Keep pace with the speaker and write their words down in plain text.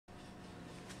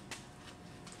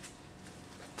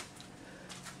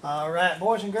Alright,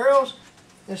 boys and girls,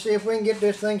 let's see if we can get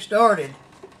this thing started.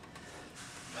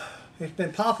 It's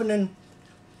been popping and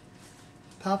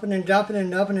dropping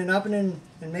and upping and upping, and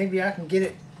maybe I can get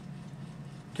it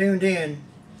tuned in.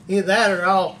 Either that or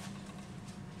I'll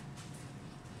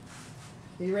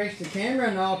erase the camera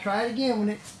and I'll try it again when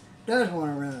it does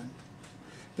want to run.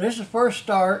 But this is the first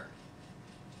start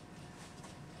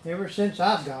ever since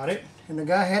I've got it, and the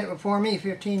guy had it before me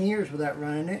 15 years without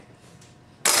running it.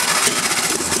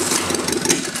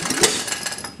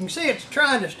 You can see it's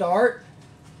trying to start,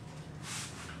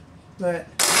 but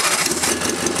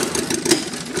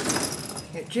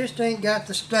it just ain't got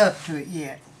the stuff to it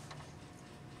yet.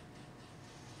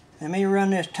 Let me run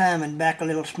this timing back a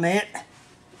little smit.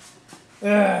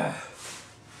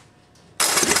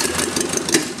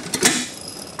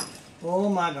 Oh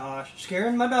my gosh,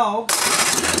 scaring my dog.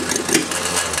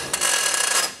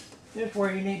 This is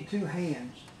where you need two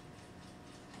hands.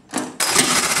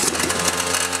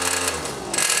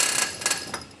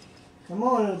 Come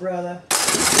on, little brother.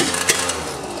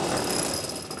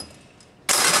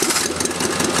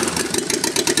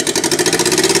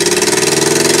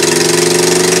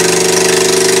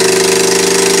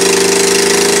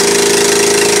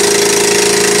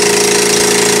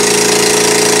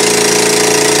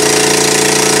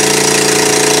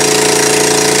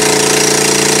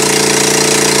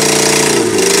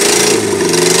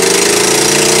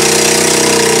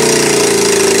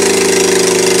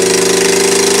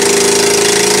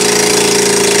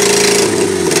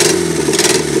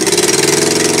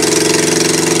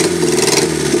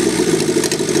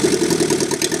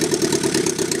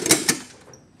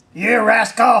 You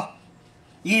rascal!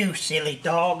 You silly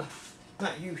dog.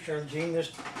 Not you, Sherman,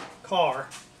 this car.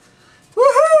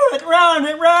 Woohoo! It runs!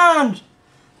 It runs!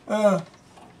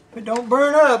 It don't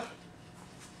burn up.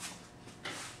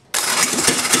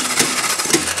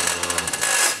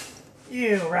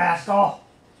 You rascal.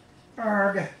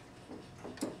 Arg.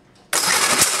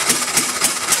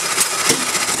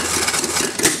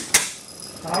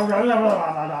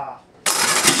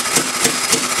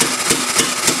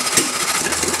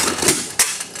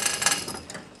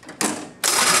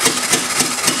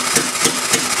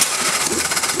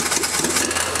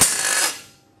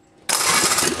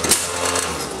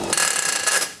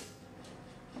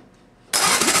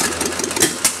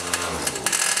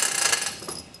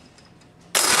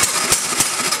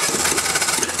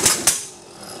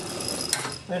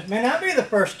 This may not be the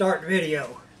first start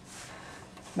video.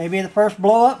 Maybe the first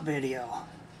blow up video.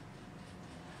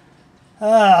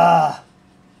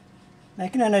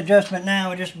 Making an adjustment now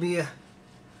would just be a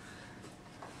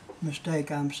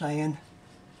mistake, I'm saying.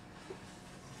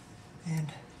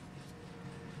 And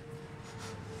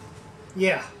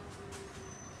yeah.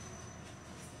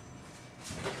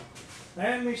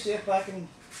 Let me see if I can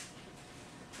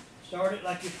start it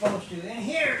like you're supposed to. In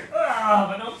here,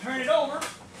 but don't turn it over.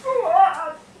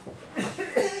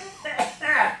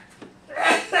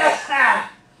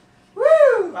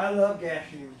 Woo! I love gas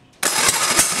fumes.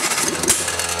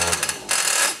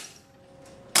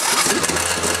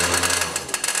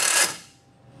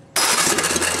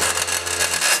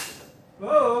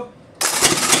 Whoa!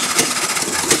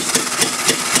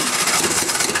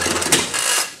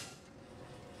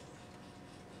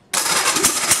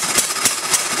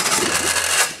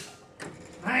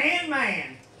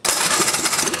 Man.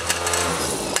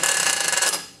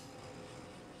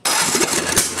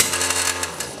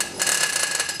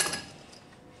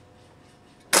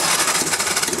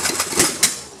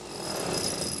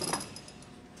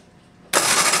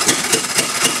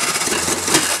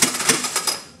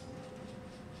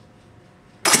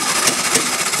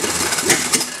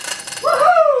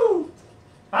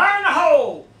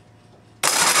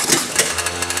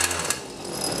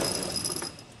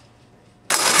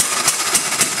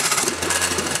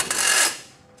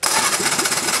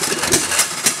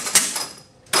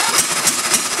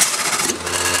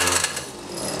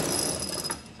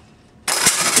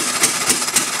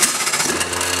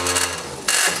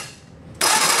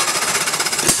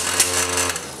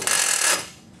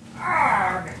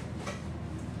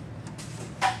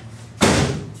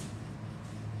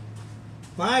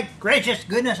 My gracious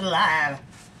goodness alive.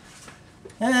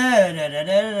 Give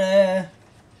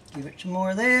it some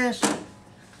more of this.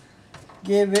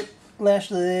 Give it less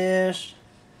of this.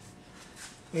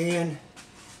 And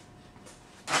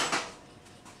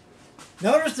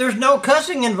notice there's no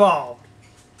cussing involved.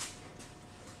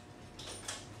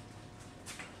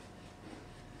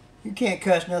 You can't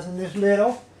cuss nothing this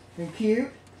little and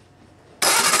cute.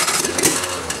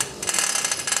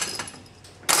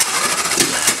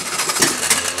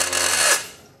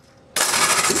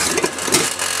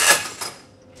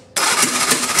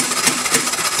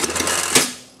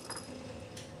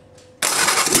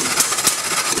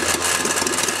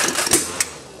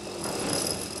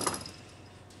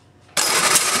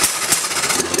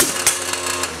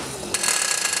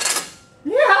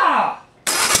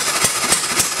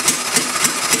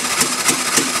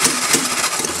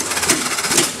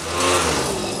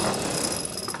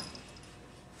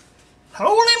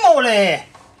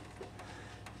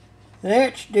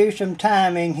 Let's do some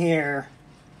timing here.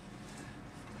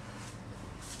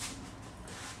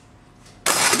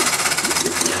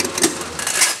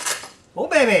 Oh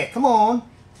baby, come on.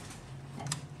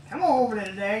 Come on over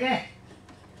there, Daggy.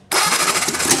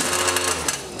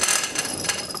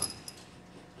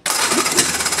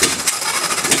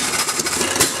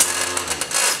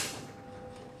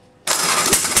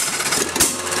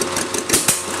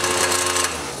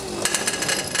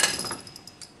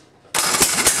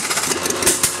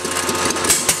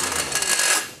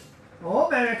 Oh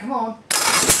baby, come on.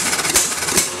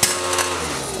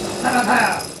 Pow,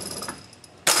 pow.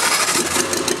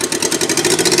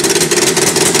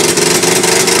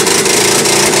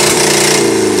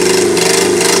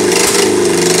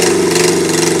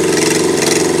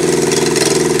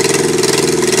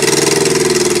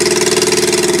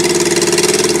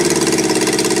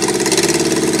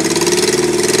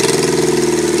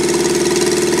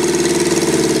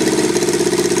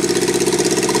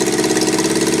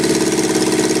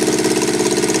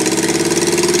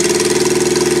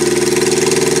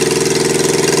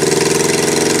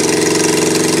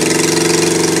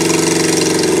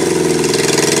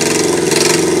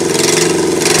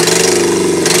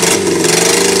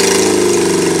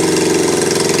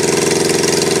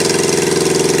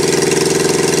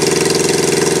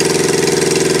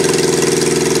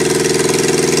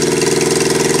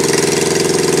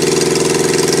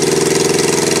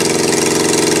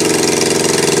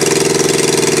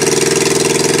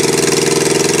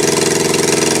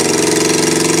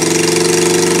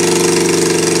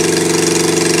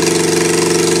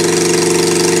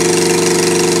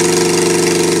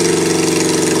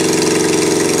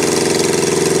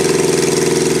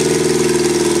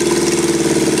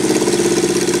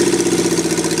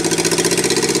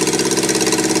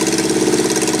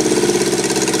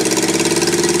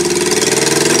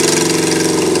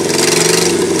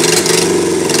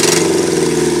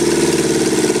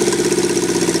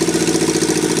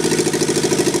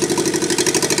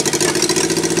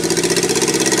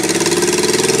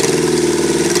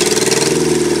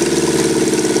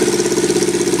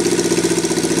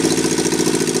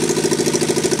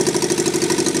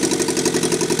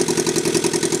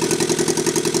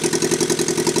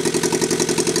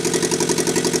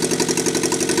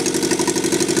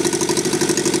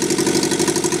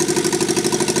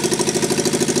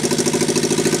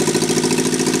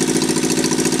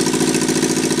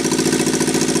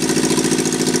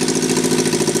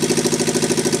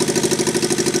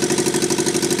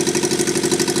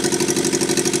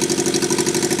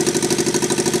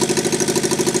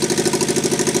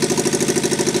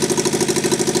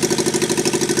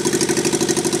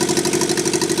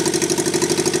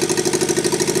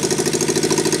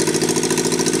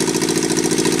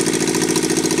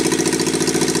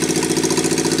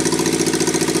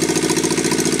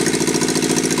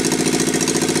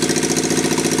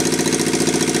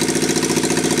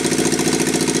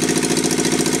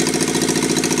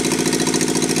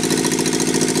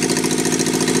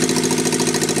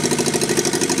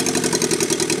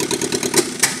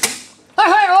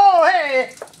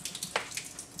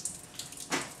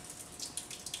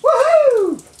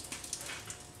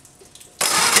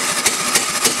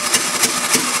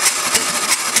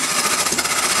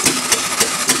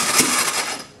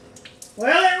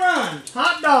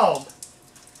 Hot dog.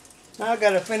 Now I've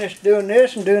got to finish doing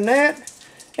this and doing that,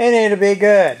 and it'll be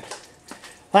good.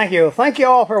 Thank you. Thank you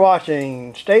all for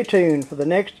watching. Stay tuned for the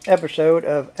next episode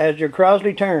of As Your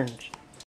Crosley Turns.